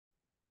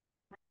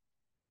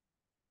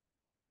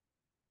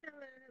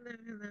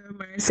Hello,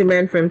 Marcy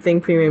Ben from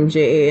Think Premium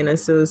JA in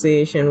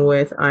association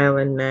with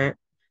IslandNet.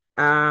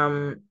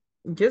 Um,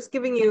 just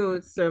giving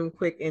you some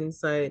quick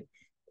insight.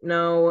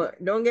 Now,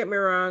 don't get me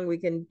wrong, we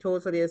can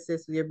totally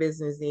assist with your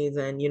business needs,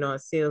 and a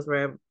sales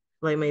rep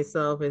like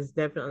myself is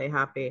definitely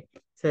happy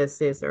to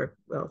assist, or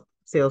well,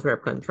 sales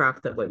rep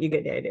contractor, but you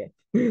get the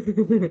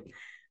idea.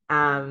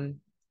 Um,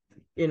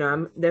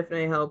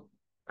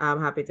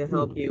 I'm happy to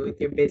help you with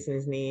your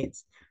business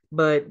needs.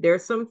 But there are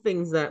some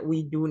things that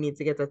we do need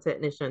to get a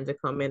technician to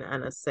come in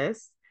and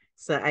assess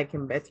so I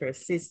can better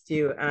assist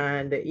you.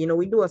 And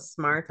we do a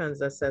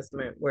Smarthands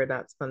assessment where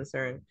that's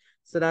concerned.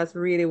 So that's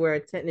really where a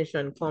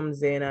technician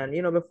comes in and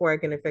before I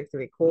can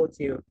effectively quote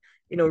you,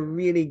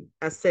 really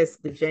assess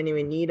the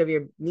genuine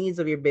needs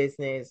of your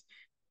business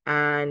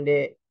and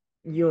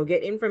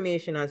get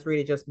information that's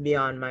really just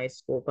beyond my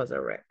scope as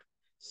a rep.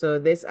 So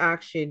this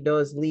actually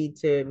does lead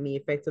to me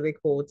effectively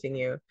quoting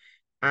you.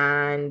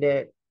 And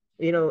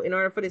in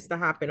order for this to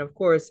happen, of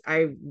course,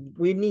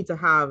 we need to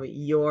have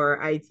your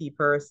IT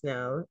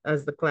personnel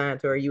as the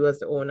client or you as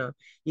the owner.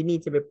 You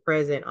need to be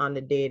present on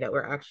the day that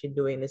we're actually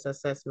doing this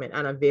assessment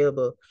and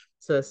available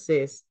to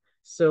assist.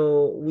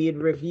 So we'd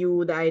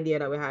review the idea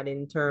that we had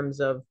in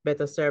terms of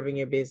better serving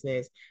your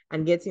business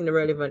and getting the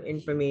relevant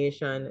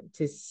information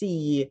to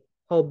see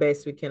how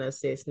best we can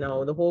assist.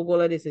 Now, the whole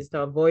goal of this is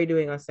to avoid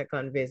doing a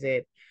second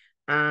visit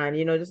and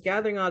just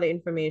gathering all the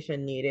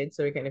information needed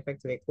so we can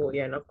effectively quote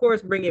you. And of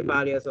course, bring it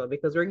value as well,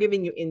 because we're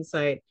giving you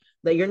insight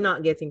that you're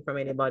not getting from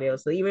anybody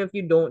else. So even if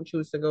you don't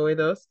choose to go with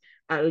us,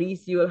 at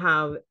least you'll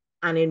have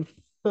an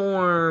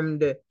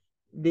informed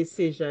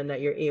decision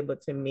that you're able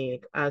to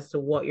make as to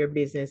what your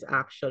business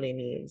actually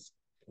needs.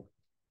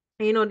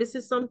 This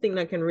is something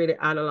that can really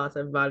add a lot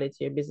of value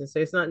to your business. So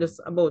it's not just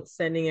about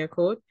sending a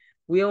quote.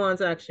 We want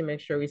to actually make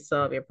sure we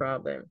solve your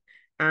problem.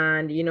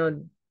 And,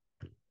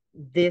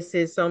 this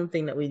is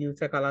something that we do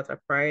take a lot of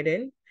pride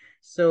in.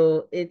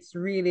 So it's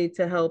really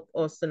to help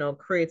us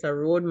create a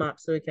roadmap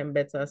so we can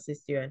better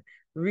assist you and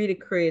really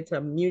create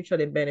a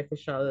mutually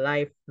beneficial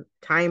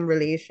lifetime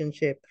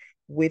relationship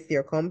with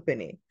your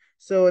company.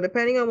 So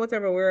depending on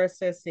whatever we're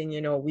assessing,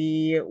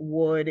 we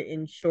would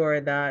ensure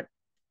that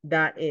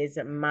that is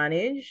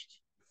managed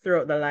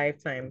throughout the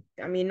lifetime.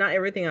 I mean, not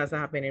everything has to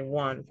happen in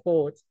one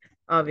quote,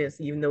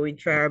 obviously, even though we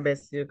try our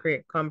best to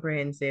create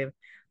comprehensive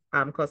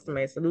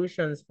customized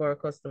solutions for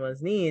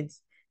customers'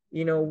 needs,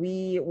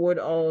 we would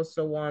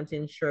also want to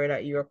ensure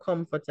that you're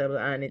comfortable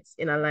and it's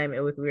in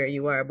alignment with where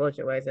you are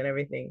budget wise and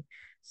everything.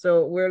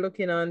 So we're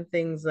looking on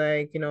things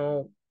like,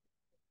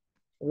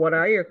 what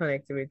are your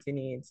connectivity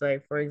needs?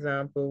 Like, for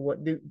example,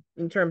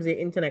 in terms of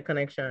the internet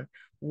connection,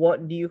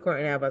 what do you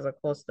currently have as a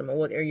customer?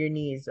 What are your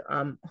needs?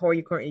 How are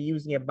you currently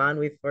using your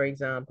bandwidth, for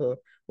example?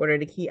 What are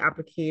the key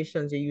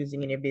applications you're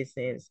using in your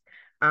business?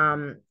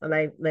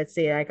 Like let's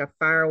say like a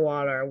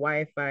firewall or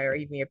Wi-Fi or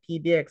even your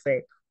PBX,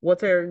 like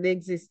what are the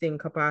existing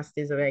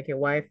capacities of like your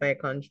Wi-Fi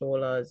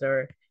controllers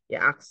or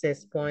your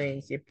access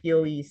points, your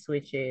PoE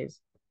switches,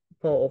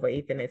 port over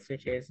Ethernet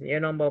switches, your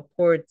number of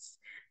ports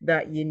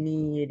that you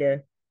need,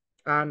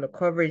 the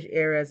coverage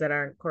areas that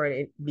aren't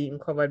currently being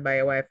covered by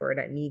a Wi-Fi or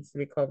that needs to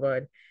be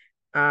covered.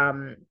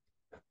 Um,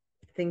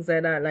 Things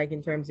like that, like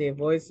in terms of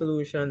voice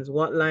solutions,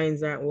 what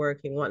lines aren't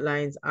working, what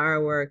lines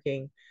are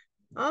working,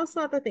 all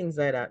sort of things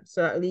like that.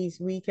 So at least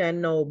we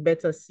can now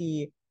better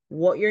see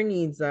what your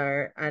needs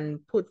are and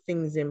put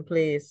things in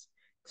place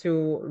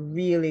to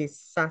really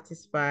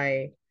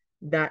satisfy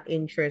that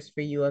interest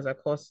for you as a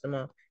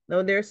customer.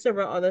 Now, there are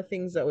several other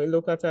things that we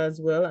look at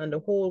as well, and the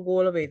whole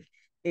goal of it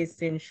is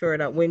to ensure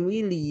that when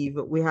we leave,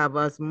 we have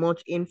as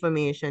much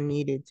information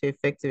needed to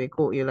effectively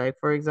quote you. Like,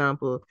 for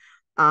example,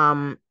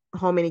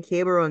 how many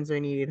cable runs are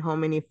needed? How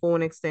many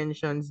phone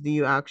extensions do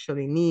you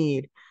actually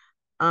need?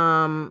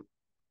 Um,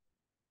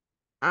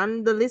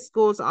 and the list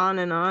goes on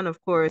and on.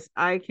 Of course,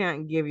 I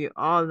can't give you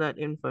all that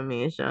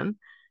information.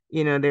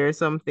 There are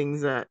some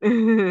things that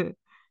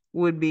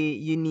would be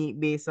unique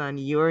based on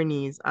your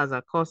needs as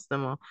a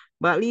customer,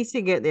 but at least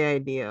you get the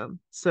idea.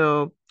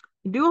 So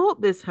I do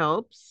hope this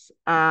helps.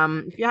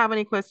 If you have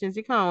any questions,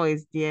 you can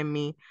always DM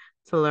me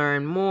to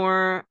learn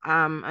more.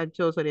 I'm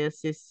totally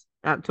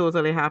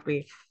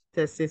happy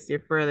to assist you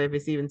further if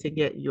it's even to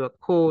get you a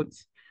quote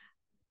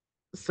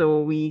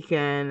so we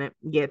can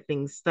get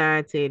things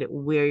started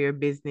where your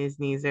business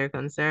needs are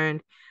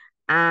concerned.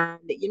 And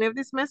if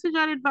this message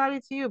added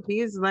value to you,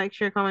 please like,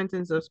 share, comment,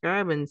 and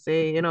subscribe and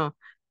say,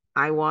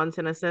 I want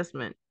an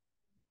assessment.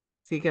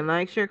 So you can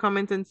like, share,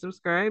 comment, and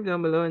subscribe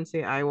down below and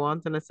say, I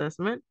want an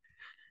assessment.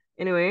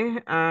 Anyway,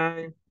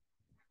 I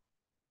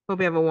hope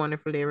you have a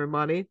wonderful day,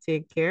 everybody.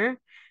 Take care.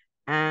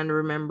 And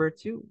remember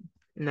to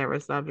never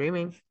stop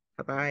dreaming.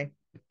 Bye bye.